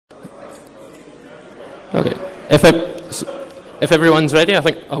Okay. If everyone's ready, I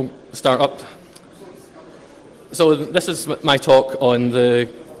think I'll start up. So this is my talk on the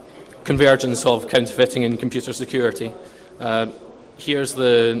convergence of counterfeiting and computer security. Here's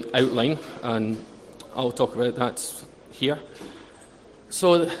the outline, and I'll talk about that here.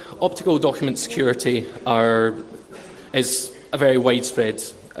 So optical document security is a very widespread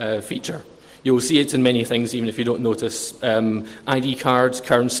feature. You'll see it in many things, even if you don't notice. ID cards,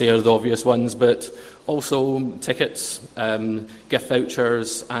 currency are the obvious ones, but also tickets, gift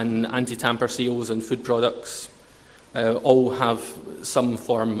vouchers, and anti-tamper seals and food products all have some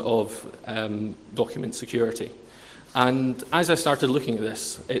form of document security. And as I started looking at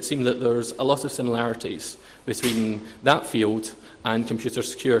this, it seemed that there's a lot of similarities between that field and computer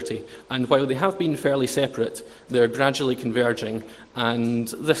security. And while they have been fairly separate, they're gradually converging, and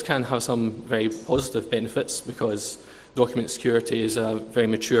this can have some very positive benefits because document security is a very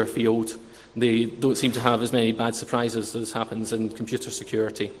mature field. They don't seem to have as many bad surprises as happens in computer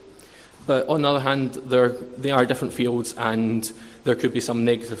security. But on the other hand, they are different fields, and there could be some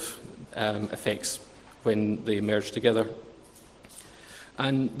negative effects when they merge together.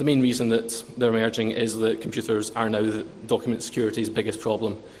 And the main reason that they're merging is that computers are now document security's biggest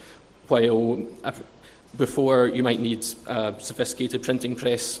problem. While before you might need a sophisticated printing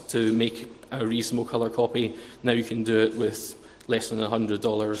press to make a reasonable colour copy, now you can do it with less than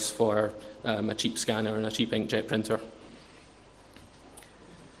 $100 for a cheap scanner and a cheap inkjet printer.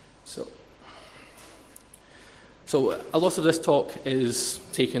 So a lot of this talk is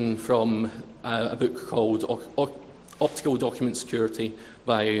taken from a book called Optical Document Security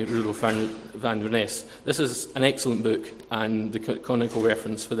by Rudolf van der Ness. This is an excellent book and the canonical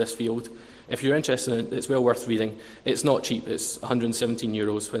reference for this field. If you're interested in it, it's well worth reading. It's not cheap, it's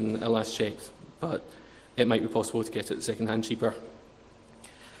 €117 when I last checked, but it might be possible to get it second-hand cheaper.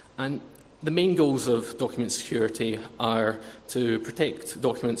 And the main goals of document security are to protect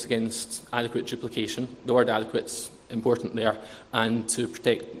documents against adequate duplication. The word adequate's important there, and to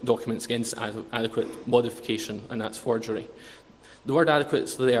protect documents against adequate modification, and that's forgery. The word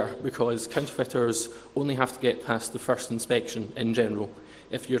adequate's there because counterfeiters only have to get past the first inspection in general.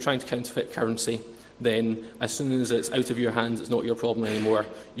 If you're trying to counterfeit currency, then as soon as it's out of your hands, it's not your problem anymore.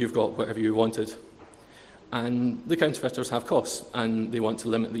 You've got whatever you wanted. And the counterfeiters have costs, and they want to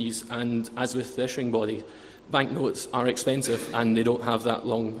limit these. And as with the issuing body, banknotes are expensive, and they don't have that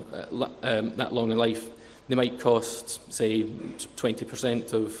long a life. They might cost, say,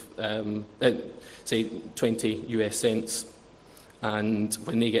 20% of, say, 20 US cents. And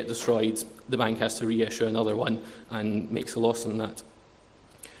when they get destroyed, the bank has to reissue another one and makes a loss on that.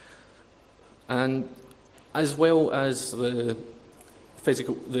 And as well as the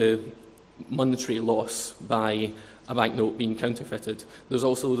monetary loss by a banknote being counterfeited, there's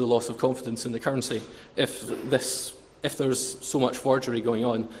also the loss of confidence in the currency. If there's so much forgery going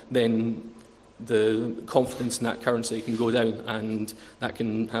on, then the confidence in that currency can go down, and that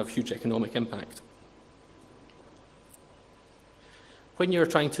can have huge economic impact. When you're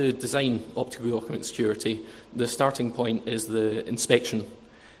trying to design optical document security, the starting point is the inspection.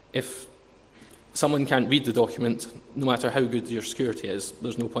 If someone can't read the document, no matter how good your security is,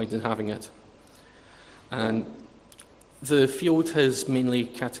 there's no point in having it. And the field has mainly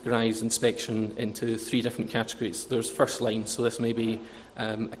categorized inspection into three different categories. There's first line, so this may be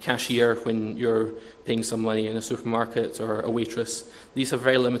a cashier when you're paying some money in a supermarket, or a waitress. These have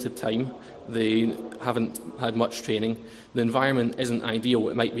very limited time. They haven't had much training. The environment isn't ideal.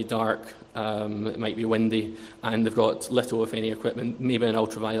 It might be dark, it might be windy, and they've got little, if any, equipment, maybe an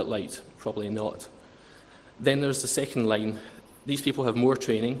ultraviolet light, probably not. Then there's the second line. These people have more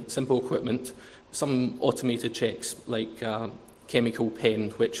training, simple equipment, some automated checks, like chemical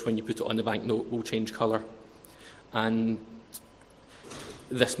pen, which when you put it on the banknote will change colour. And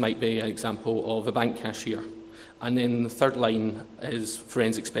this might be an example of a bank cashier. And then the third line is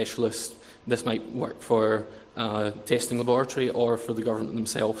forensic specialist. This might work for a testing laboratory or for the government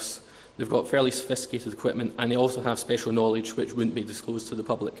themselves. They've got fairly sophisticated equipment, and they also have special knowledge which wouldn't be disclosed to the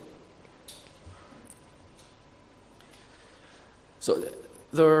public. So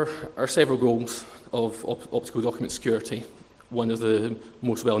there are several goals of optical document security. One of the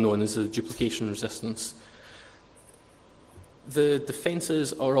most well-known is the duplication resistance. The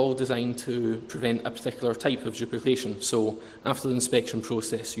defences are all designed to prevent a particular type of duplication. So after the inspection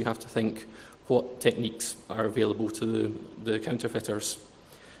process, you have to think what techniques are available to the counterfeiters.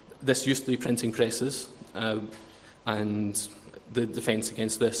 This used to be printing presses, and the defence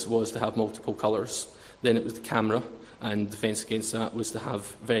against this was to have multiple colours. Then it was the camera, and defence against that was to have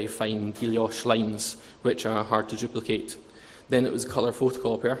very fine Helios lines, which are hard to duplicate. Then it was a colour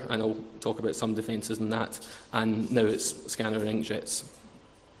photocopier, and I'll talk about some defences in that, and now it's scanner and inkjets.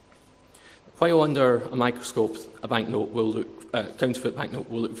 While under a microscope, a banknote will look, counterfeit banknote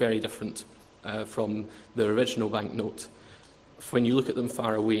will look very different from the original banknote. When you look at them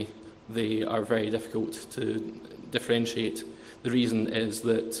far away, they are very difficult to differentiate. The reason is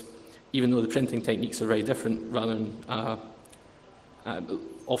that even though the printing techniques are very different, rather than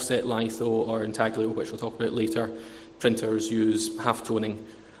offset litho or intaglio, which we'll talk about later, printers use half-toning,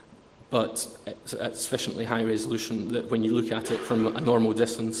 but it's at sufficiently high resolution that when you look at it from a normal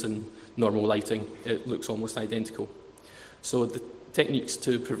distance and normal lighting, it looks almost identical. So the techniques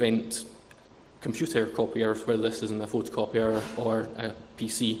to prevent computer copiers, whether this is in a photocopier or a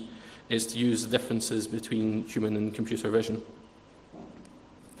PC, is to use the differences between human and computer vision.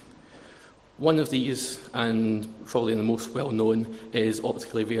 One of these, and probably the most well-known, is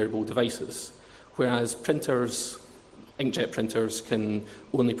optically variable devices, whereas printers, inkjet printers, can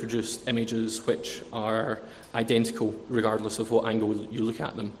only produce images which are identical regardless of what angle you look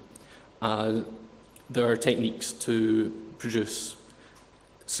at them. There are techniques to produce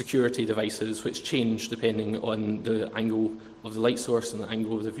security devices which change depending on the angle of the light source and the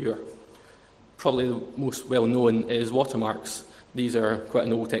angle of the viewer. Probably the most well-known is watermarks. These are quite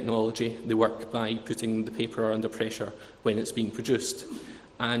an old technology. They work by putting the paper under pressure when it's being produced.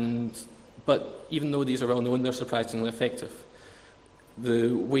 But even though these are well-known, they're surprisingly effective.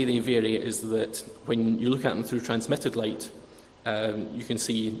 The way they vary is that when you look at them through transmitted light, you can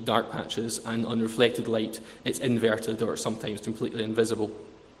see dark patches, and on reflected light, it's inverted or sometimes completely invisible.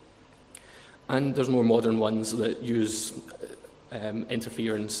 And there's more modern ones that use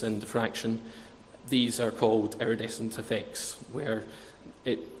interference and diffraction. These are called iridescent effects, where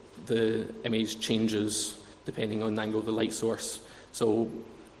the image changes depending on the angle of the light source. So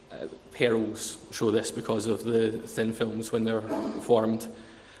pearls show this because of the thin films when they're formed.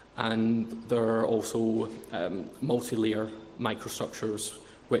 And there are also multi-layer microstructures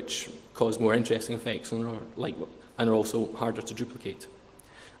which cause more interesting effects and are also harder to duplicate.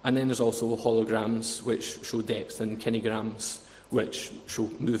 And then there's also holograms which show depth, and kinograms which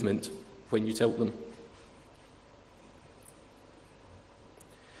show movement when you tilt them.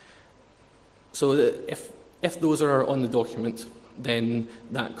 So if those are on the document, then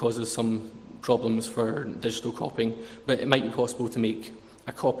that causes some problems for digital copying, but it might be possible to make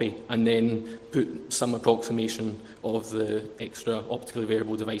a copy and then put some approximation of the extra optically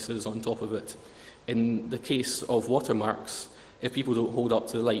variable devices on top of it. In the case of watermarks, if people don't hold up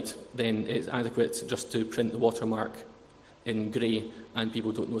to the light, then it's adequate just to print the watermark in grey and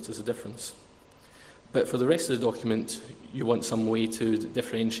people don't notice a difference. But for the rest of the document, you want some way to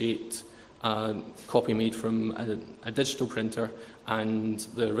differentiate a copy made from a digital printer and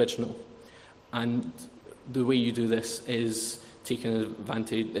the original. And the way you do this is taking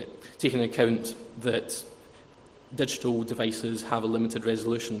account that digital devices have a limited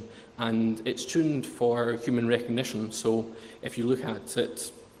resolution, and it's tuned for human recognition. So if you look at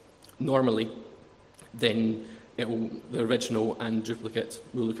it normally, then the original and duplicate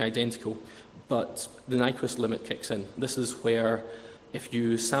will look identical. But the Nyquist limit kicks in. This is where if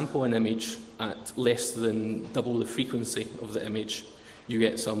you sample an image at less than double the frequency of the image,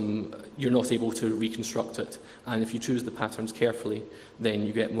 you're not able to reconstruct it. And if you choose the patterns carefully, then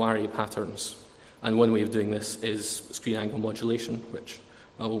you get moire patterns. And one way of doing this is screen angle modulation, which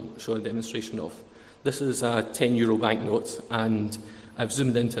I'll show a demonstration of. This is a €10 banknote, and I've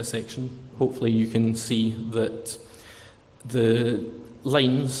zoomed into a section. Hopefully you can see that the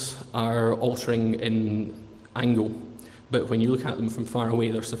lines are altering in angle, but when you look at them from far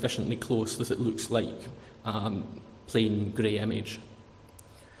away, they're sufficiently close that it looks like plain grey image.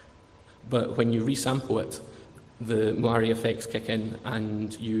 But when you resample it, the moire effects kick in,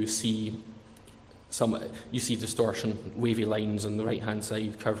 and you see distortion, wavy lines on the right-hand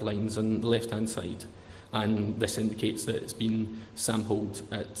side, curved lines on the left-hand side, and this indicates that it's been sampled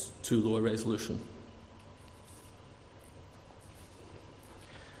at too low a resolution.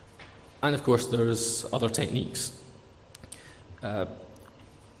 And of course, there's other techniques.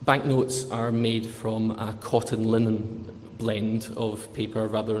 Banknotes are made from a cotton-linen blend of paper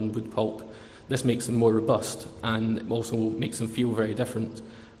rather than wood pulp. This makes them more robust, and it also makes them feel very different.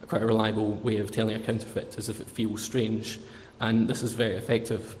 Quite a reliable way of telling a counterfeit is if it feels strange. And this is very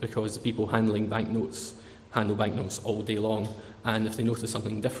effective because the people handling banknotes handle banknotes all day long, and if they notice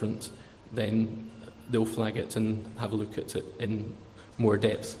something different, then they'll flag it and have a look at it in more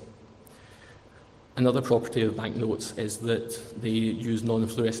depth. Another property of banknotes is that they use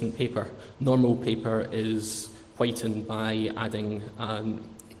non-fluorescent paper. Normal paper is whitened by adding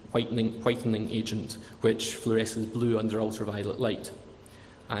whitening agent which fluoresces blue under ultraviolet light,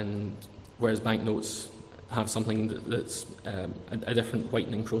 and whereas banknotes have something that's a different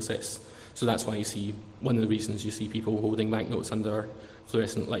whitening process. So that's why you see, one of the reasons you see people holding banknotes under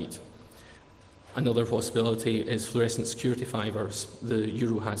fluorescent light. Another possibility is fluorescent security fibres. The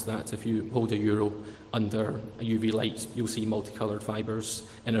euro has that. If you hold a euro under a UV light, you'll see multicoloured fibres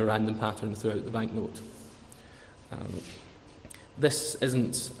in a random pattern throughout the banknote. This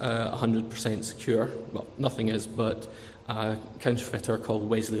isn't 100% secure. Well, nothing is, but a counterfeiter called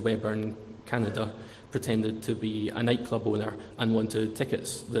Wesley Webber in Canada pretended to be a nightclub owner and wanted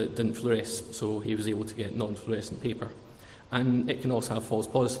tickets that didn't fluoresce, so he was able to get non-fluorescent paper. And it can also have false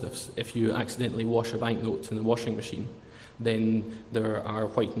positives. If you accidentally wash a banknote in the washing machine, then there are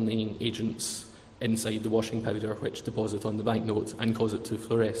whitening agents inside the washing powder which deposit on the banknote and cause it to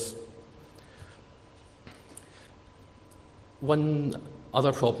fluoresce. One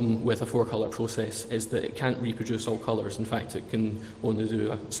other problem with a four-colour process is that it can't reproduce all colours. In fact, it can only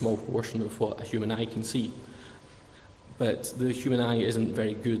do a small portion of what a human eye can see. But the human eye isn't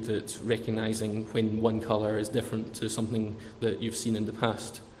very good at recognising when one colour is different to something that you've seen in the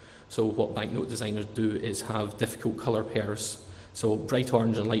past. So what banknote designers do is have difficult colour pairs. So bright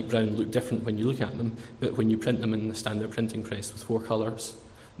orange and light brown look different when you look at them, but when you print them in the standard printing press with four colours,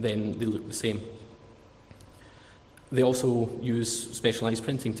 then they look the same. They also use specialised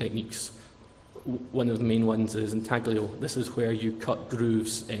printing techniques. One of the main ones is intaglio. This is where you cut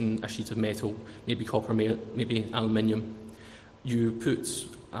grooves in a sheet of metal, maybe copper, maybe aluminium. You put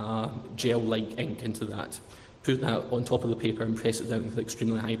gel-like ink into that, put that on top of the paper and press it down with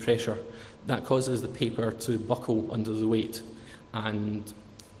extremely high pressure. That causes the paper to buckle under the weight and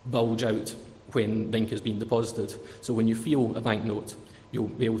bulge out when the ink is being deposited. So when you feel a banknote, you'll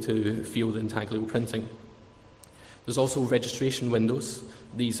be able to feel the intaglio printing. There's also registration windows.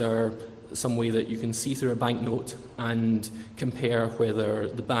 These are some way that you can see through a banknote and compare whether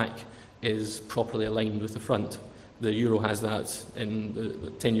the back is properly aligned with the front. The euro has that,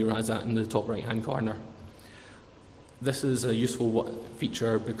 the 10 euro has that in the top right-hand corner. This is a useful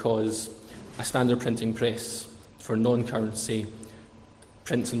feature because a standard printing press for non-currency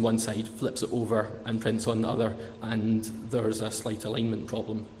prints on one side, flips it over and prints on the other, and there's a slight alignment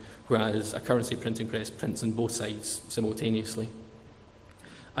problem, whereas a currency printing press prints on both sides simultaneously.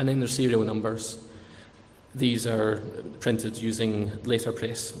 And then there's serial numbers. These are printed using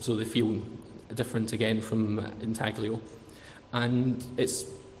letterpress, so they feel different again from intaglio. And it's,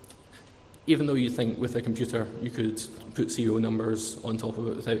 even though you think with a computer you could put serial numbers on top of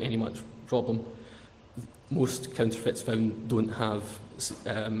it without any much problem, most counterfeits found don't have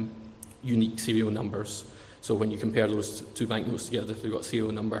unique serial numbers. So when you compare those two banknotes together, if they've got a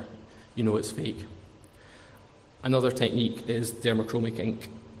serial number, you know it's fake. Another technique is dermochromic ink.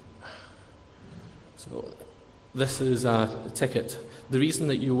 So this is a ticket. The reason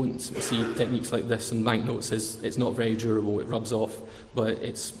that you won't see techniques like this in banknotes is it's not very durable, it rubs off, but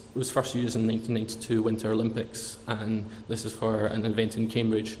it was first used in the 1992 Winter Olympics, and this is for an event in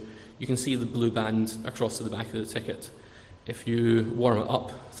Cambridge. You can see the blue band across to the back of the ticket. If you warm it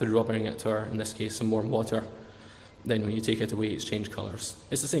up through rubbing it, or in this case some warm water, then when you take it away it's changed colours.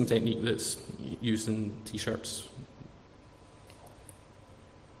 It's the same technique that's used in t-shirts.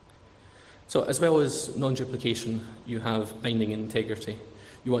 So as well as non-duplication, you have binding integrity.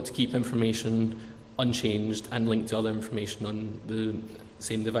 You want to keep information unchanged and linked to other information on the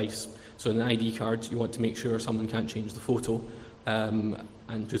same device. So in an ID card, you want to make sure someone can't change the photo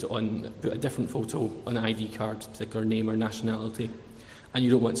and put a different photo on an ID card, particular name or nationality. And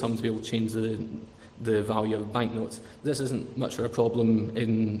you don't want someone to be able to change the value of banknotes. This isn't much of a problem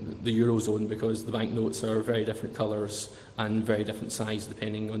in the Eurozone because the banknotes are very different colours and very different size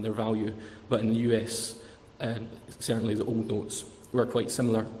depending on their value. But in the US, certainly the old notes were quite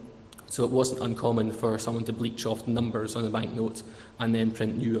similar. So it wasn't uncommon for someone to bleach off the numbers on a banknote and then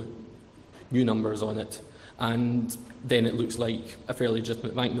print new numbers on it. And then it looks like a fairly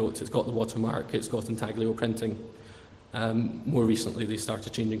legitimate banknote. It's got the watermark, it's got intaglio printing. More recently, they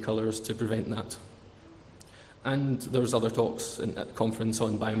started changing colours to prevent that. And there was other talks at the conference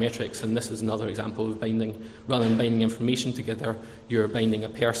on biometrics, and this is another example of binding. Rather than binding information together, you're binding a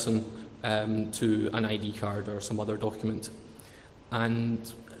person to an ID card or some other document. And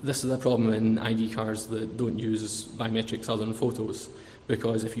this is a problem in ID cards that don't use biometrics other than photos,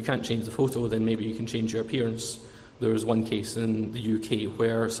 because if you can't change the photo, then maybe you can change your appearance. There was one case in the UK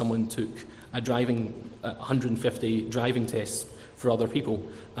where someone took 150 driving tests for other people,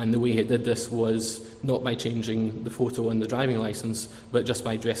 and the way he did this was not by changing the photo on the driving licence, but just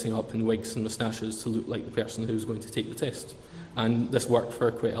by dressing up in wigs and moustaches to look like the person who was going to take the test. And this worked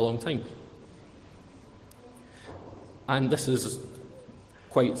for quite a long time. And this is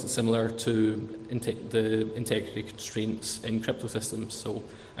quite similar to the integrity constraints in crypto systems. So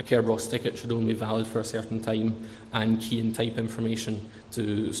a Kerberos ticket should only be valid for a certain time, and key and type information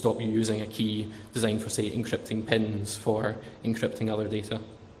to stop you using a key designed for, say, encrypting pins for encrypting other data.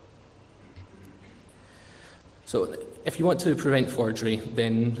 So if you want to prevent forgery,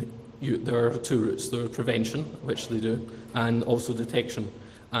 then there are two routes. There are prevention, which they do, and also detection.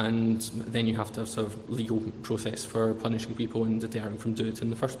 And then you have to have sort of legal process for punishing people and deterring from doing it in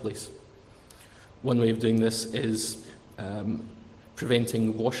the first place. One way of doing this is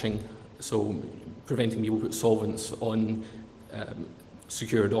preventing washing, so preventing people put solvents on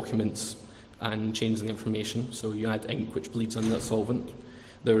secure documents and changing the information. So you add ink which bleeds on that solvent.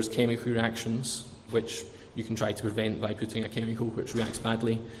 There's chemical reactions which you can try to prevent by putting a chemical which reacts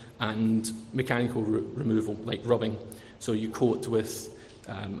badly, and mechanical removal like rubbing. So you coat with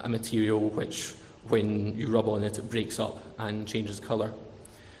a material which, when you rub on it, it breaks up and changes colour.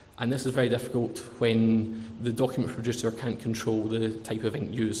 And this is very difficult when the document producer can't control the type of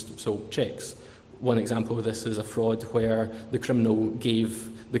ink used, so checks. One example of this is a fraud where the criminal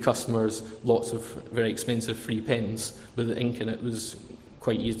gave the customers lots of very expensive free pens, but the ink in it was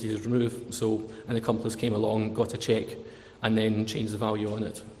quite easy to remove, so an accomplice came along, got a check, and then changed the value on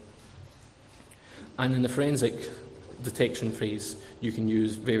it. And in the forensic detection phase, you can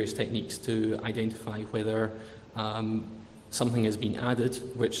use various techniques to identify whether something has been added,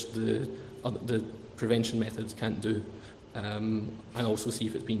 which the prevention methods can't do, and also see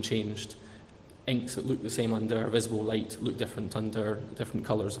if it's been changed. Inks that look the same under visible light look different under different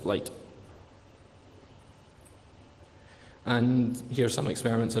colours of light. And here are some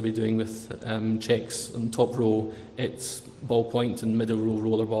experiments I'll be doing with checks. On the top row, it's ballpoint, and middle row,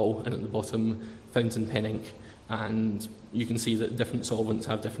 rollerball, and at the bottom, fountain pen ink. And you can see that different solvents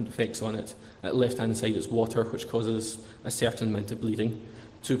have different effects on it. At the left-hand side, it's water, which causes a certain amount of bleeding,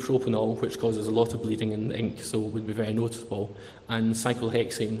 to propanol, which causes a lot of bleeding in the ink, so would be very noticeable, and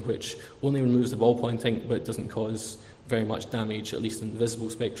cyclohexane, which only removes the ballpoint ink, but doesn't cause very much damage, at least in the visible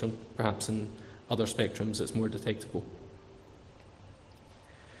spectrum. Perhaps in other spectrums, it's more detectable.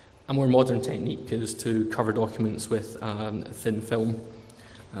 A more modern technique is to cover documents with thin film.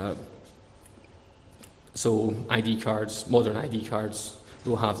 So ID cards, modern ID cards,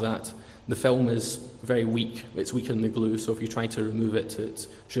 will have that. The film is very weak, it's weaker than the glue, so if you try to remove it, it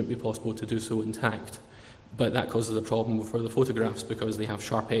shouldn't be possible to do so intact. But that causes a problem for the photographs because they have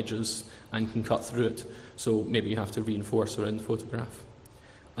sharp edges and can cut through it, so maybe you have to reinforce around the photograph.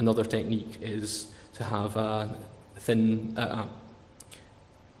 Another technique is to have a thin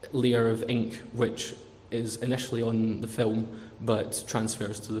layer of ink which is initially on the film but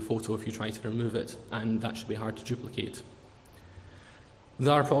transfers to the photo if you try to remove it, and that should be hard to duplicate.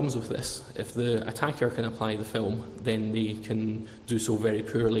 There are problems with this. If the attacker can apply the film, then they can do so very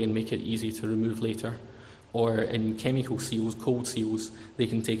poorly and make it easy to remove later. Or in chemical seals, cold seals, they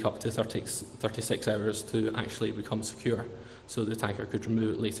can take up to 36 hours to actually become secure, so the attacker could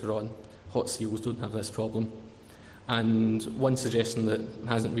remove it later on. Hot seals don't have this problem. And one suggestion that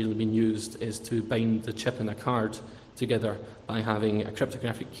hasn't really been used is to bind the chip and a card together by having a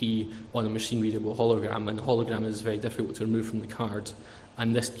cryptographic key on a machine-readable hologram, and the hologram is very difficult to remove from the card,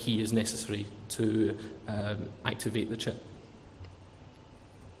 and this key is necessary to activate the chip.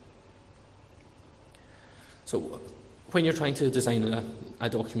 So when you're trying to design a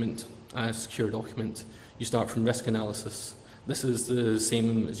document, a secure document, you start from risk analysis. This is the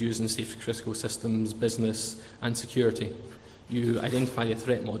same as used in safety-critical systems, business, and security. You identify a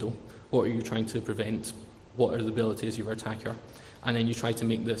threat model. What are you trying to prevent? What are the abilities of your attacker? And then you try to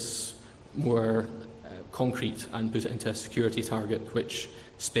make this more concrete and put it into a security target which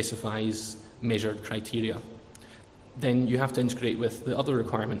specifies measured criteria. Then you have to integrate with the other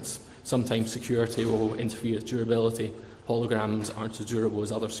requirements. Sometimes security will interfere with durability. Holograms aren't as durable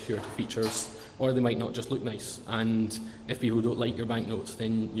as other security features, or they might not just look nice. And if people don't like your banknotes,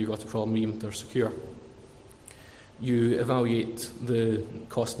 then you've got a problem even if they're secure. You evaluate the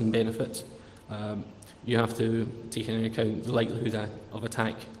cost and benefit. You have to take into account the likelihood of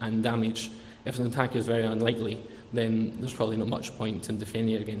attack and damage. If an attack is very unlikely, then there's probably not much point in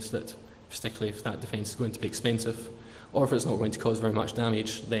defending against it, particularly if that defence is going to be expensive. Or if it's not going to cause very much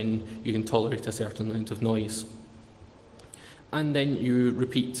damage, then you can tolerate a certain amount of noise. And then you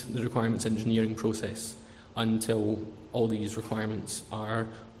repeat the requirements engineering process until all these requirements are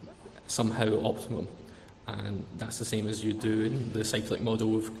somehow optimum. And that's the same as you do in the cyclic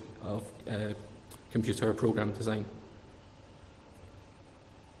model of computer program design.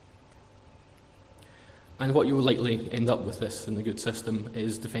 And what you will likely end up with this in a good system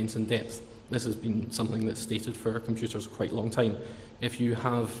is defence in depth. This has been something that's stated for computers for quite a long time. If you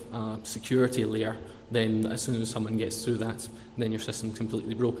have a security layer, then as soon as someone gets through that, then your system's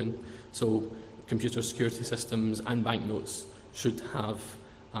completely broken. So computer security systems and banknotes should have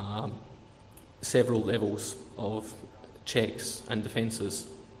several levels of checks and defences.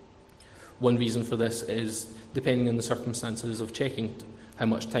 One reason for this is, depending on the circumstances of checking, how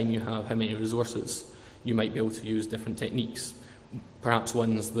much time you have, how many resources, you might be able to use different techniques. Perhaps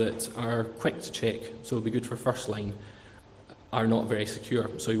ones that are quick to check, so it'll be good for first line, are not very secure,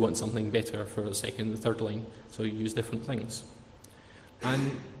 so you want something better for the second and third line, so you use different things.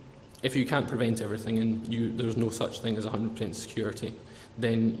 And if you can't prevent everything and there's no such thing as 100% security,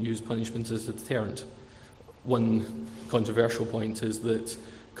 then use punishment as a deterrent. One controversial point is that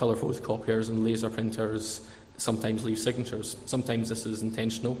colour photocopiers and laser printers sometimes leave signatures. Sometimes this is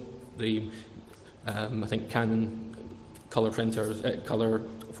intentional. I think Canon colour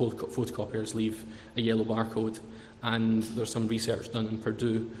photocopiers leave a yellow barcode, and there's some research done in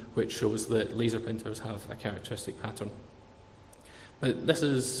Purdue which shows that laser printers have a characteristic pattern. But this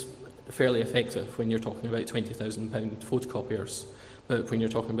is fairly effective when you're talking about £20,000 photocopiers. But when you're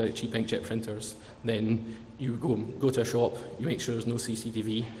talking about cheap inkjet printers, then you go to a shop, you make sure there's no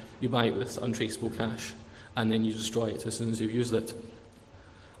CCTV, you buy it with untraceable cash, and then you destroy it as soon as you've used it.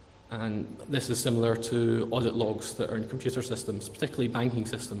 And this is similar to audit logs that are in computer systems, particularly banking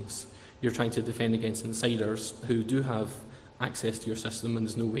systems. You're trying to defend against insiders who do have access to your system and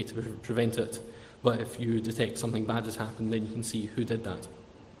there's no way to prevent it. But if you detect something bad has happened, then you can see who did that.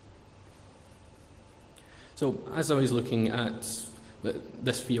 So as I was looking at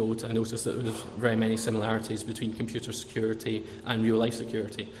this field, I noticed that there was very many similarities between computer security and real-life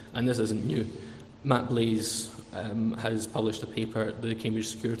security, and this isn't new. Matt Blaze has published a paper at the Cambridge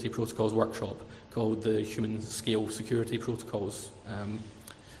Security Protocols Workshop called the Human Scale Security Protocols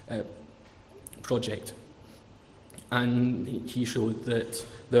Project. And he showed that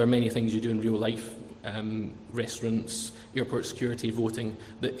there are many things you do in real life, restaurants, airport security, voting,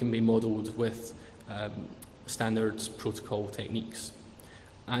 that can be modelled with standard protocol techniques.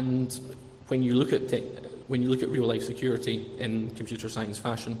 And when you look at real life security in computer science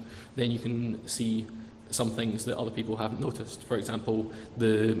fashion, then you can see some things that other people haven't noticed. For example,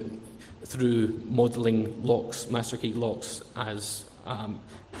 through modelling locks, master key locks as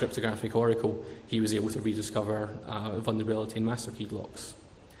cryptographic oracle, he was able to rediscover vulnerability in master key locks.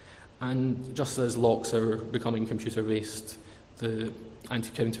 And just as locks are becoming computer-based, the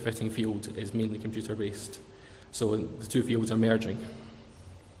anti-counterfeiting field is mainly computer-based. So the two fields are merging.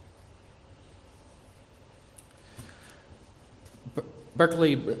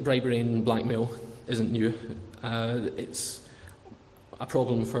 Burglary, bribery and blackmail isn't new. It's a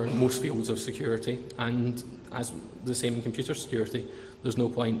problem for most fields of security, and as the same in computer security, there's no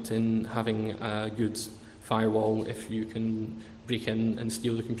point in having a good firewall if you can break in and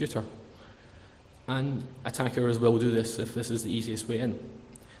steal the computer. And attackers will do this if this is the easiest way in.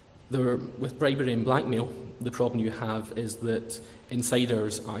 With bribery and blackmail, the problem you have is that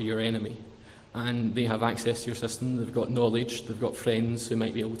insiders are your enemy, and they have access to your system, they've got knowledge, they've got friends who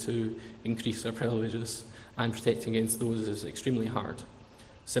might be able to increase their privileges, and protecting against those is extremely hard.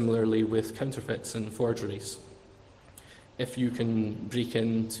 Similarly with counterfeits and forgeries. If you can break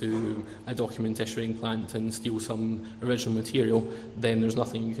into a document issuing plant and steal some original material, then there's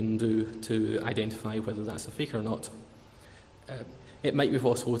nothing you can do to identify whether that's a fake or not. It might be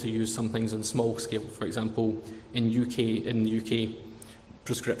possible to use some things on small scale. For example, in the UK,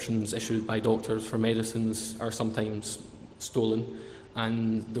 prescriptions issued by doctors for medicines are sometimes stolen,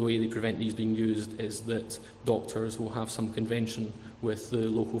 and the way they prevent these being used is that doctors will have some convention with the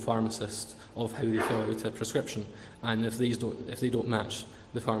local pharmacist of how they fill out a prescription, and if they don't match,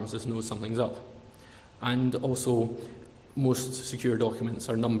 the pharmacist knows something's up. And also, most secure documents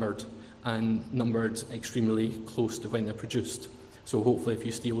are numbered, and numbered extremely close to when they're produced. So hopefully if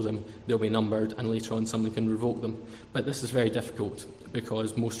you steal them, they'll be numbered and later on someone can revoke them. But this is very difficult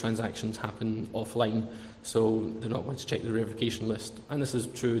because most transactions happen offline, so they're not going to check the revocation list. And this is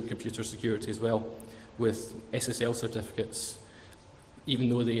true in computer security as well. With SSL certificates, even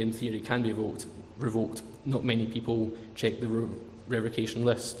though they in theory can be revoked, not many people check the revocation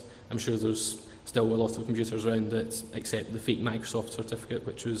list. I'm sure there's still a lot of computers around that accept the fake Microsoft certificate,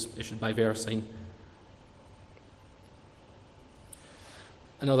 which was issued by VeriSign.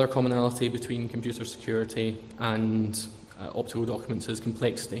 Another commonality between computer security and optical documents is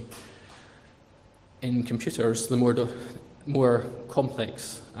complexity. In computers, the more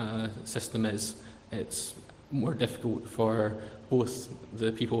complex a system is, it's more difficult for both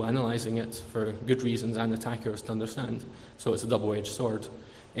the people analysing it for good reasons and attackers to understand. So it's a double-edged sword.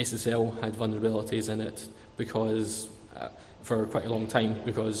 SSL had vulnerabilities in it because for quite a long time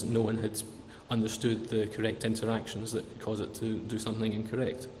because no one had understood the correct interactions that cause it to do something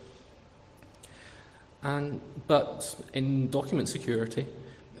incorrect. But in document security,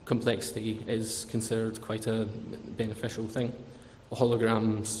 complexity is considered quite a beneficial thing.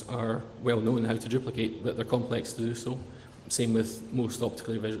 Holograms are well known how to duplicate, but they're complex to do so. Same with most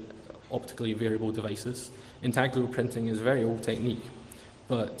optically variable devices. Integral printing is a very old technique,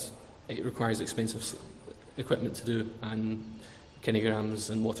 but it requires expensive equipment to do, and kinograms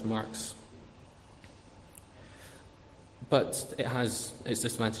and watermarks. But it has its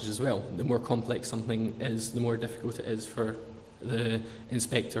disadvantages as well. The more complex something is, the more difficult it is for the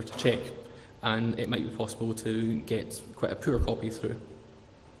inspector to check, and it might be possible to get quite a poor copy through.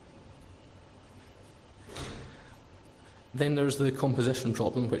 Then there's the composition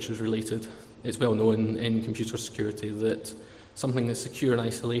problem, which is related. It's well known in computer security that something that's secure in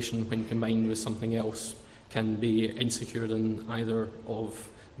isolation when combined with something else can be insecure in either of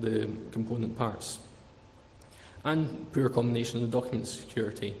the component parts. And poor combination of document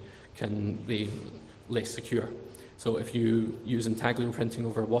security can be less secure. So if you use integral printing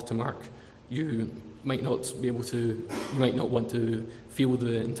over a watermark, you might not want to feel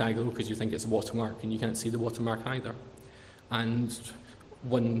the integral because you think it's a watermark and you can't see the watermark either. And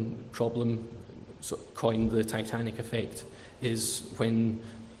one problem, coined the Titanic effect, is when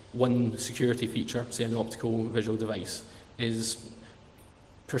one security feature, say an optical visual device, is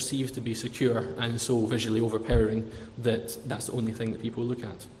perceived to be secure and so visually overpowering that that's the only thing that people look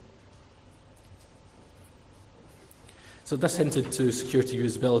at. So this hinted to security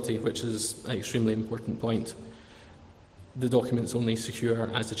usability, which is an extremely important point. The document's only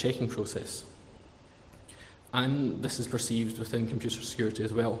secure as a checking process. And this is perceived within computer security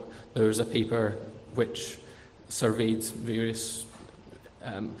as well. There's a paper which surveyed various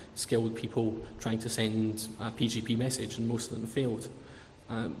skilled people trying to send a PGP message, and most of them failed.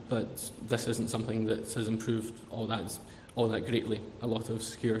 But this isn't something that has improved all that greatly. A lot of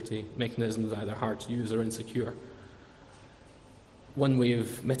security mechanisms are either hard to use or insecure. One way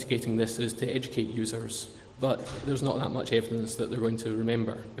of mitigating this is to educate users, but there's not that much evidence that they're going to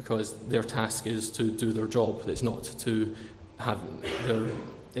remember because their task is to do their job. It's not to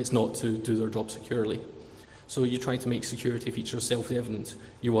do their job securely. So you try to make security features self-evident.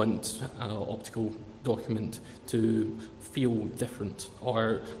 You want an optical document to feel different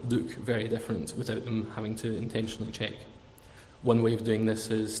or look very different without them having to intentionally check. One way of doing this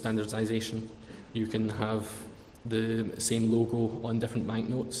is standardization. You can have the same logo on different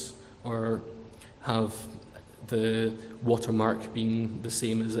banknotes, or have the watermark being the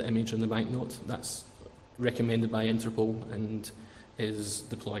same as the image on the banknote. That's recommended by Interpol and is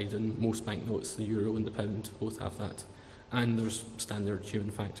deployed in most banknotes. The euro and the pound both have that. And there's standard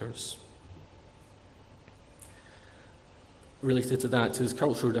human factors. Related to that is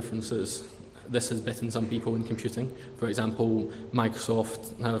cultural differences. This has bitten some people in computing. For example,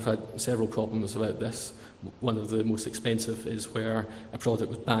 Microsoft have had several problems about this. One of the most expensive is where a product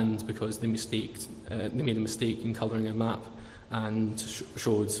was banned because they made a mistake in colouring a map and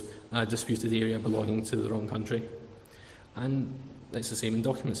showed a disputed area belonging to the wrong country. And it's the same in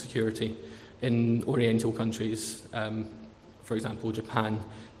document security. In Oriental countries, for example, Japan,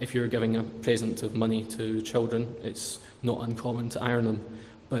 if you're giving a present of money to children, it's not uncommon to iron them.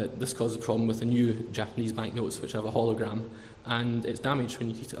 But this caused a problem with the new Japanese banknotes, which have a hologram, and it's damaged when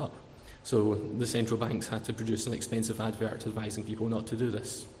you heat it up. So the central banks had to produce an expensive advert advising people not to do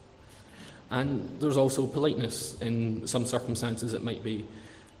this. And there's also politeness. In some circumstances, it might be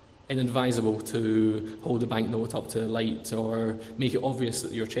inadvisable to hold a banknote up to light or make it obvious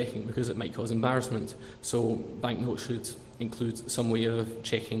that you're checking because it might cause embarrassment. So banknotes should include some way of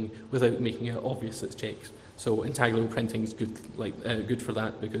checking without making it obvious it's checked. So integral printing is good for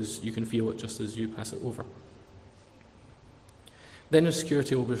that because you can feel it just as you pass it over. Then there's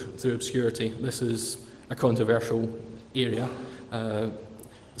security through obscurity. This is a controversial area.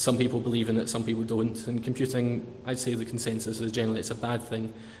 Some people believe in it, some people don't. In computing, I'd say the consensus is generally it's a bad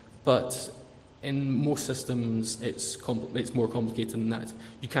thing. But in most systems, it's more complicated than that.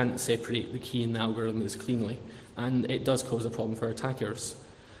 You can't separate the key and the algorithm as cleanly. And it does cause a problem for attackers.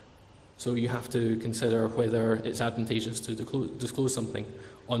 So you have to consider whether it's advantageous to disclose something.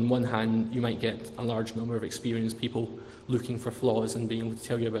 On one hand, you might get a large number of experienced people looking for flaws and being able to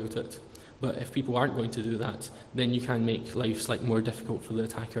tell you about it. But if people aren't going to do that, then you can make life slightly more difficult for the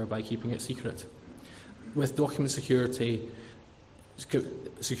attacker by keeping it secret. With document security,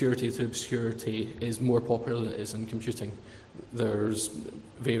 security to obscurity is more popular than it is in computing. There's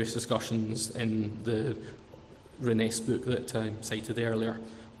various discussions in the Reness book that I cited earlier,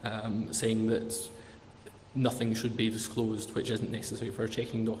 saying that nothing should be disclosed which isn't necessary for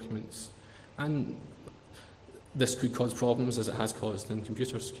checking documents. And this could cause problems, as it has caused in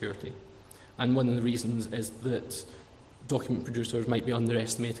computer security. And one of the reasons is that document producers might be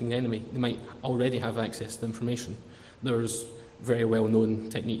underestimating the enemy. They might already have access to information. There's very well-known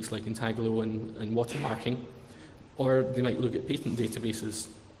techniques like intaglo and watermarking, or they might look at patent databases.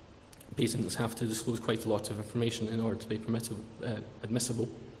 Patents have to disclose quite a lot of information in order to be admissible,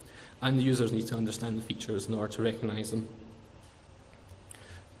 and the users need to understand the features in order to recognize them.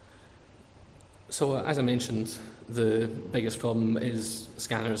 So, as I mentioned, the biggest problem is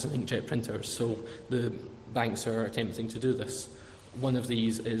scanners and inkjet printers. So the banks are attempting to do this. One of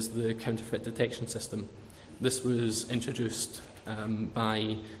these is the counterfeit detection system. This was introduced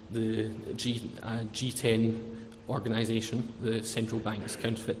by the G10 organisation, the Central Bank's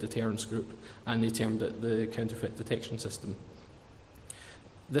Counterfeit Deterrence Group, and they termed it the counterfeit detection system.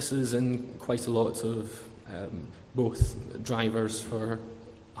 This is in quite a lot of both drivers for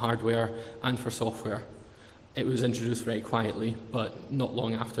hardware and for software. It was introduced very quietly, but not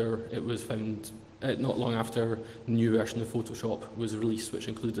long after it was found, not long after the new version of Photoshop was released, which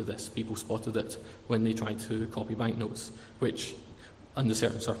included this, people spotted it when they tried to copy banknotes, which under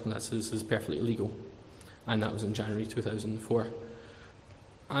certain circumstances is perfectly illegal. And that was in January 2004.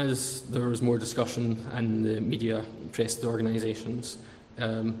 As there was more discussion and the media pressed the organisations,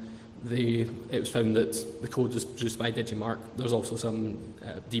 it was found that the code was produced by Digimarc. There's also some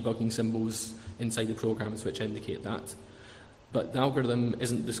debugging symbols inside the programs which indicate that. But the algorithm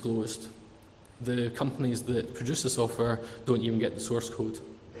isn't disclosed. The companies that produce the software don't even get the source code.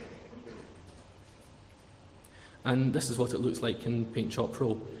 And this is what it looks like in PaintShop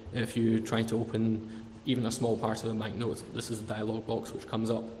Pro. If you try to open even a small part of a banknote, this is the dialog box which comes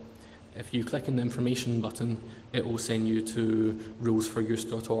up. If you click on the information button, it will send you to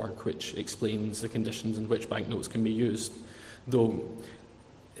rulesforuse.org, which explains the conditions in which banknotes can be used. Though,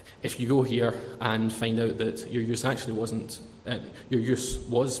 if you go here and find out that your use actually wasn't, your use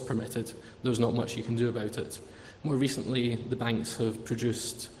was permitted, there's not much you can do about it. More recently, the banks have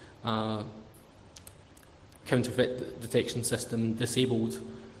produced a counterfeit detection system disabled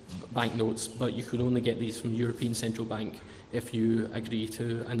banknotes, but you could only get these from the European Central Bank if you agree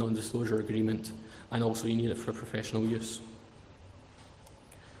to a non-disclosure agreement, and also you need it for professional use.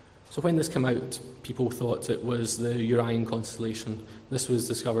 So when this came out, people thought it was the Orion constellation. This was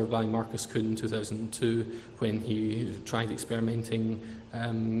discovered by Marcus Kuhn in 2002 when he tried experimenting,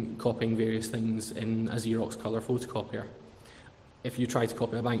 copying various things in a Xerox colour photocopier. If you try to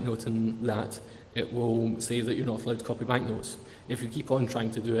copy a banknote in that, it will say that you're not allowed to copy banknotes. If you keep on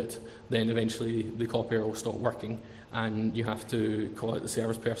trying to do it, then eventually the copier will stop working and you have to call out the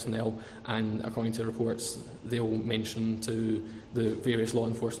service personnel, and according to reports, they'll mention to the various law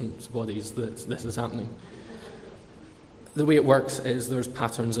enforcement bodies that this is happening. The way it works is there's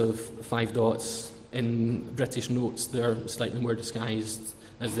patterns of 5 dots. In British notes, they're slightly more disguised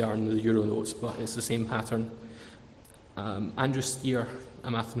as they are in the Euro notes, but it's the same pattern. Andrew Steer,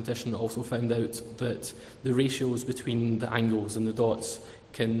 a mathematician, also found out that the ratios between the angles and the dots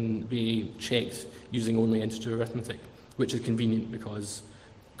can be checked using only integer arithmetic, which is convenient because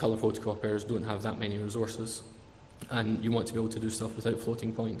colour photocopiers don't have that many resources, and you want to be able to do stuff without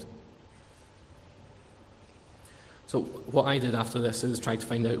floating point. So what I did after this is try to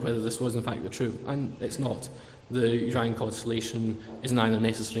find out whether this was in fact the true, and it's not. The Orion constellation is neither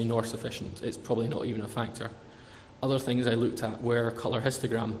necessary nor sufficient. It's probably not even a factor. Other things I looked at were colour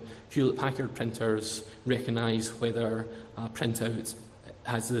histogram. Hewlett-Packard printers recognise whether a printout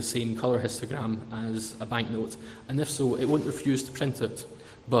has the same colour histogram as a banknote, and if so, it won't refuse to print it,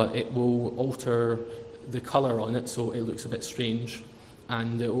 but it will alter the colour on it so it looks a bit strange,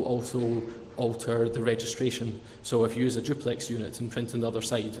 and it will also alter the registration. So if you use a duplex unit and print on the other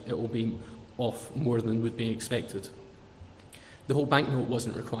side, it will be off more than would be expected. The whole banknote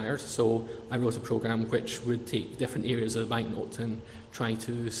wasn't required, so I wrote a program which would take different areas of the banknote and try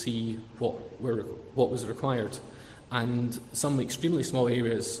to see what was required. And some extremely small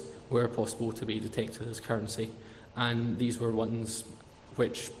areas were possible to be detected as currency, and these were ones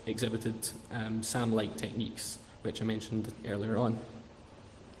which exhibited SAM-like techniques, which I mentioned earlier on.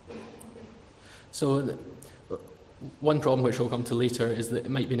 So one problem which I'll come to later is that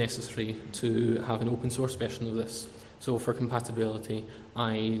it might be necessary to have an open source version of this. So for compatibility,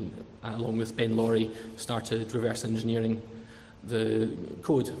 I, along with Ben Laurie, started reverse engineering the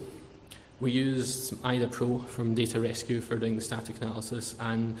code. We used IDA Pro from Data Rescue for doing the static analysis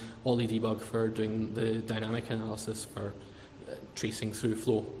and Ollie Debug for doing the dynamic analysis for tracing through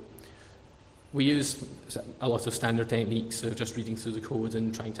flow. We used a lot of standard techniques of just reading through the code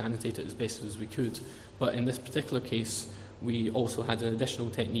and trying to annotate it as best as we could. But in this particular case, we also had an additional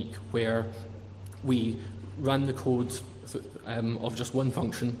technique where we ran the code of just one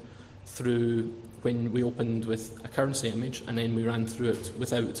function through when we opened with a currency image, and then we ran through it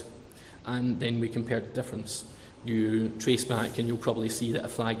without. And then we compared the difference. You trace back and you'll probably see that a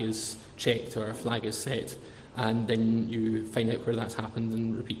flag is checked or a flag is set, and then you find out where that's happened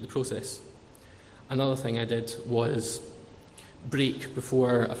and repeat the process. Another thing I did was break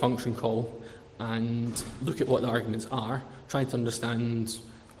before a function call and look at what the arguments are, try to understand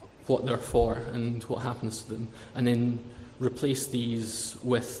what they're for and what happens to them, and then replace these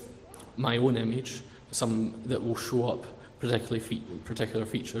with my own image, some that will show up particular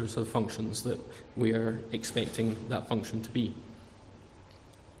features of functions that we are expecting that function to be.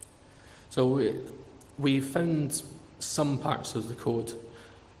 So we found some parts of the code.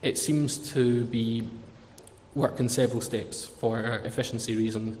 It seems to be work in several steps for efficiency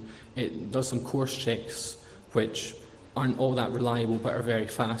reasons. It does some course checks which aren't all that reliable but are very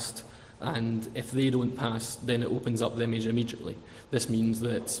fast, and if they don't pass, then it opens up the image immediately. This means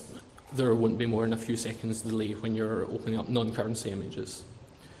that there won't be more than a few seconds delay when you're opening up non-currency images.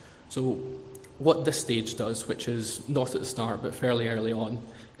 So what this stage does, which is not at the start but fairly early on,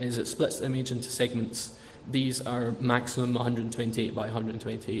 is it splits the image into segments. These are maximum 128 by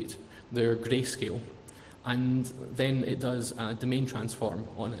 128. They're grayscale. And then it does a domain transform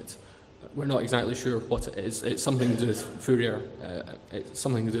on it. We're not exactly sure what it is. It's something to do with Fourier. It's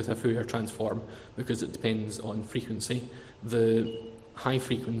something to do with a Fourier transform because it depends on frequency. The high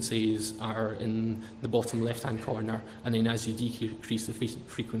frequencies are in the bottom left-hand corner, and then as you decrease the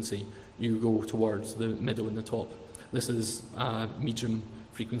frequency, you go towards the middle and the top. This is a medium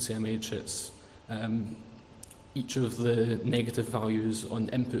frequency image. It's each of the negative values on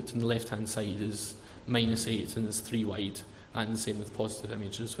input on the left-hand side is -8 and is 3 wide, and the same with positive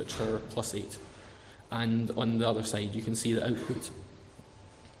images, which are +8. And on the other side, you can see the output.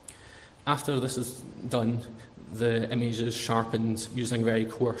 After this is done, the image is sharpened using a very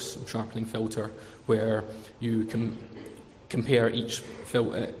coarse sharpening filter, where you can compare each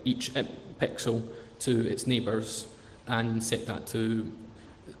pixel to its neighbours and set that to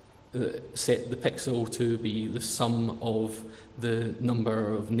set the pixel to be the sum of the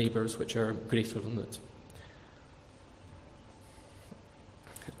number of neighbours which are greater than it.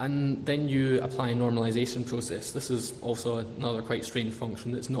 And then you apply a normalization process. This is also another quite strange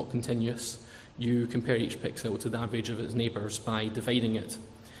function that's not continuous. You compare each pixel to the average of its neighbours by dividing it,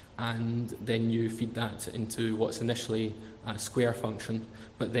 and then you feed that into what's initially a square function,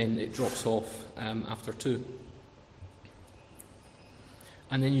 but then it drops off after 2.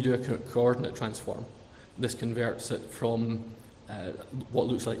 And then you do a coordinate transform. This converts it from what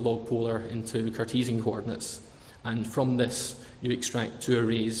looks like log polar into Cartesian coordinates. And from this, you extract 2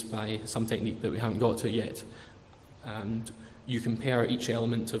 arrays by some technique that we haven't got to yet. And you compare each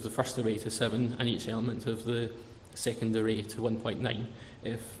element of the first array to 7 and each element of the second array to 1.9.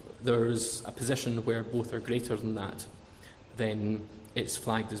 If there's a position where both are greater than that, then it's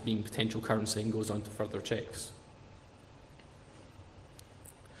flagged as being potential currency and goes on to further checks.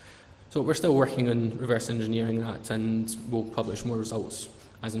 So we're still working on reverse engineering that, and we'll publish more results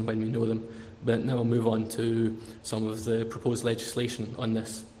as and when we know them. But now I'll move on to some of the proposed legislation on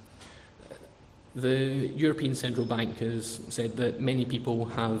this. The European Central Bank has said that many people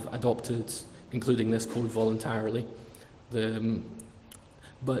have adopted including this code voluntarily,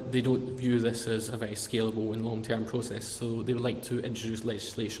 but they don't view this as a very scalable and long-term process, so they would like to introduce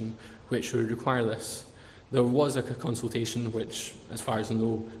legislation which would require this. There was a consultation which, as far as I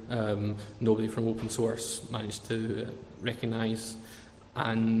know, nobody from open source managed to recognise,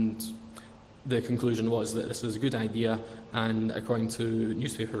 and the conclusion was that this was a good idea, and according to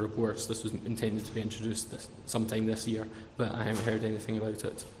newspaper reports, this was intended to be introduced sometime this year, but I haven't heard anything about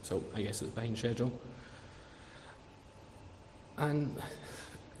it, so I guess it's behind schedule. And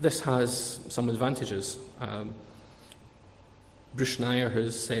this has some advantages. Bruce Schneier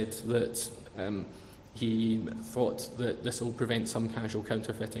has said that he thought that this will prevent some casual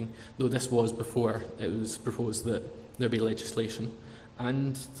counterfeiting, though this was before it was proposed that there be legislation.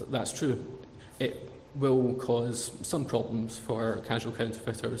 And that's true. It will cause some problems for casual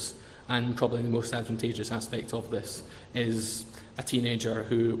counterfeiters, and probably the most advantageous aspect of this is a teenager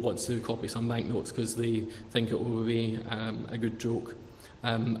who wants to copy some banknotes because they think it will be a good joke,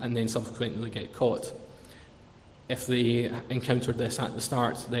 and then subsequently get caught. if they encountered this at the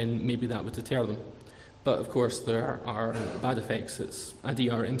start, then maybe that would deter them. But of course, there are bad effects. It's a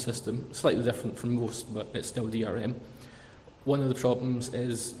DRM system, slightly different from most, but it's still DRM. One of the problems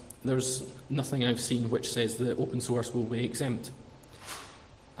is there's nothing I've seen which says that open source will be exempt.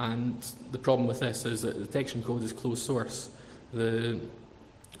 And the problem with this is that the detection code is closed source,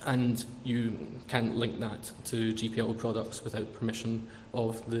 and you can't link that to GPL products without permission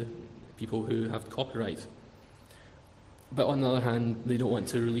of the people who have copyright. But on the other hand, they don't want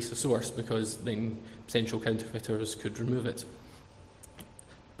to release a source because then potential counterfeiters could remove it.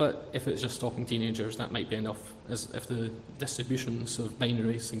 But if it's just stopping teenagers, that might be enough. As if the distributions of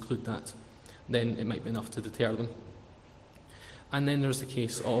binaries include that, then it might be enough to deter them. And then there's the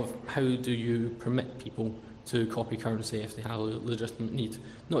case of how do you permit people to copy currency if they have a legitimate need,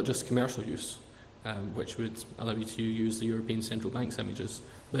 not just commercial use, which would allow you to use the European Central Bank's images,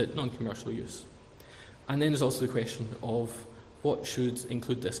 but non-commercial use. And then there's also the question of what should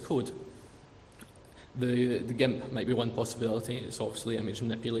include this code. The GIMP might be one possibility. It's obviously image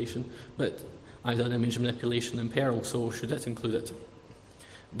manipulation, but I've done image manipulation in Perl, so should it include it?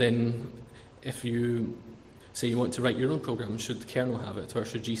 Then if you say you want to write your own program, should the kernel have it, or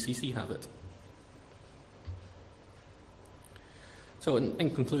should GCC have it? So in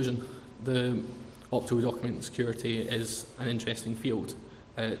conclusion, the opto-document security is an interesting field.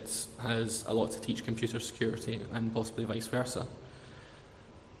 It has a lot to teach computer security and possibly vice versa.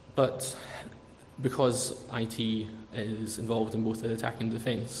 But because IT is involved in both the attack and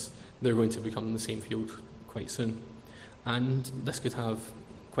defense, they're going to become the same field quite soon. And this could have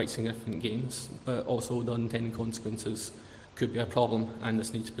quite significant gains, but also the unintended consequences could be a problem, and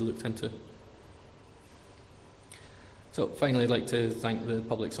this needs to be looked into. So finally, I'd like to thank the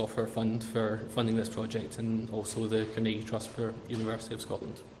Public Software Fund for funding this project, and also the Carnegie Trust for University of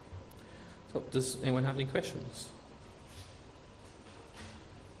Scotland. So does anyone have any questions?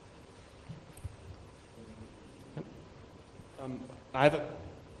 Yep. I have a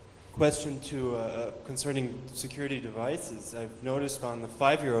question concerning security devices. I've noticed on the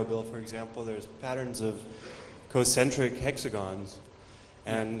 €5 bill, for example, there's patterns of concentric hexagons.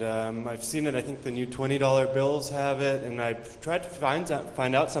 And I've seen it, I think the new $20 bills have it, and I've tried to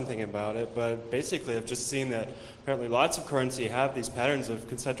find out something about it, but basically I've just seen that apparently lots of currency have these patterns of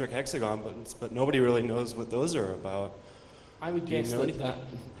concentric hexagon buttons, but nobody really knows what those are about. I would guess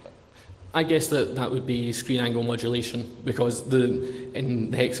I guess that would be screen angle modulation, because in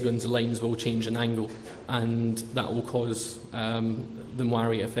the hexagons the lines will change in angle, and that will cause the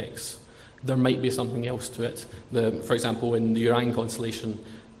Moiré effects. There might be something else to it. For example, in the Orion constellation,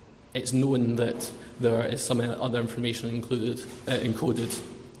 it's known that there is some other information encoded,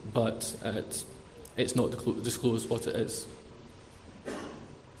 but it's not disclosed what it is.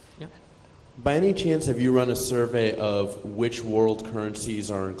 Yeah. By any chance, have you run a survey of which world currencies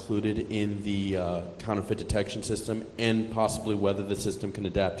are included in the counterfeit detection system, and possibly whether the system can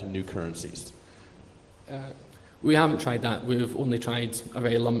adapt to new currencies? We haven't tried that. We've only tried a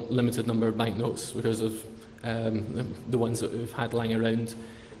very limited number of banknotes because of the ones that we've had lying around.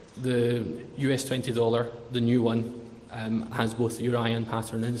 The US $20, the new one, has both the Orion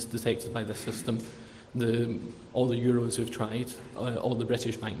pattern and is detected by this system. All the euros we've tried, all the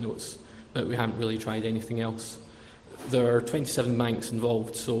British banknotes, but we haven't really tried anything else. There are 27 banks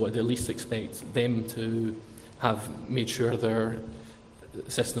involved, so I'd at least expect them to have made sure their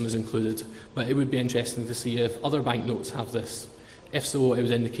system is included, but it would be interesting to see if other banknotes have this. If so, it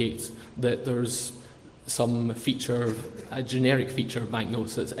would indicate that there's some feature, a generic feature of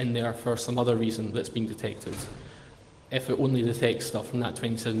banknotes that's in there for some other reason that's being detected. If it only detects stuff from that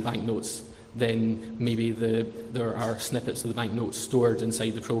 27 banknotes, then maybe there are snippets of the banknotes stored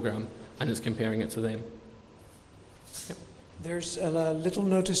inside the program, and it's comparing it to them. Yep. There's a little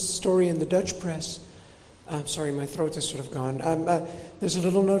noticed story in the Dutch press. I'm sorry, my throat is sort of gone. There's a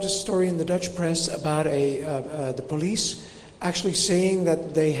little noticed story in the Dutch press about the police actually saying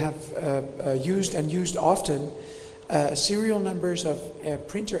that they have used often serial numbers of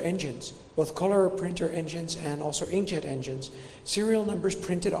printer engines, both color printer engines and also inkjet engines, serial numbers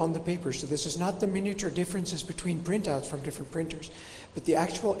printed on the paper. So this is not the miniature differences between printouts from different printers, but the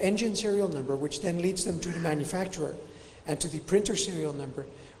actual engine serial number, which then leads them to the manufacturer, and to the printer serial number,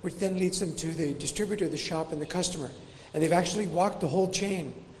 which then leads them to the distributor, the shop, and the customer. And they've actually walked the whole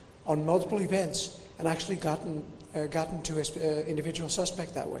chain on multiple events and actually gotten to an individual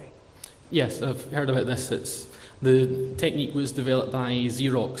suspect that way. Yes, I've heard about this. The technique was developed by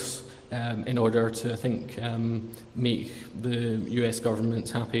Xerox in order to, I think, make the US government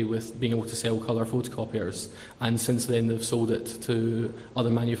happy with being able to sell colour photocopiers. And since then, they've sold it to other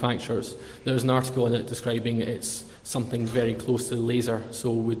manufacturers. There's an article in it describing it's something very close to the laser,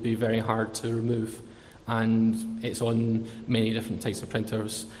 so would be very hard to remove. And it's on many different types of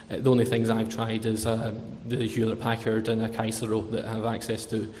printers. The only things I've tried is the Hewlett-Packard and a Kaisero that I have access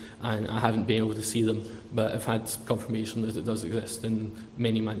to, and I haven't been able to see them, but I've had confirmation that it does exist in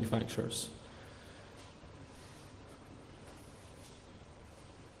many manufacturers.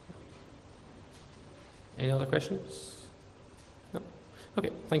 Any other questions? No? Okay,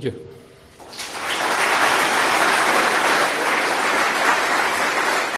 thank you.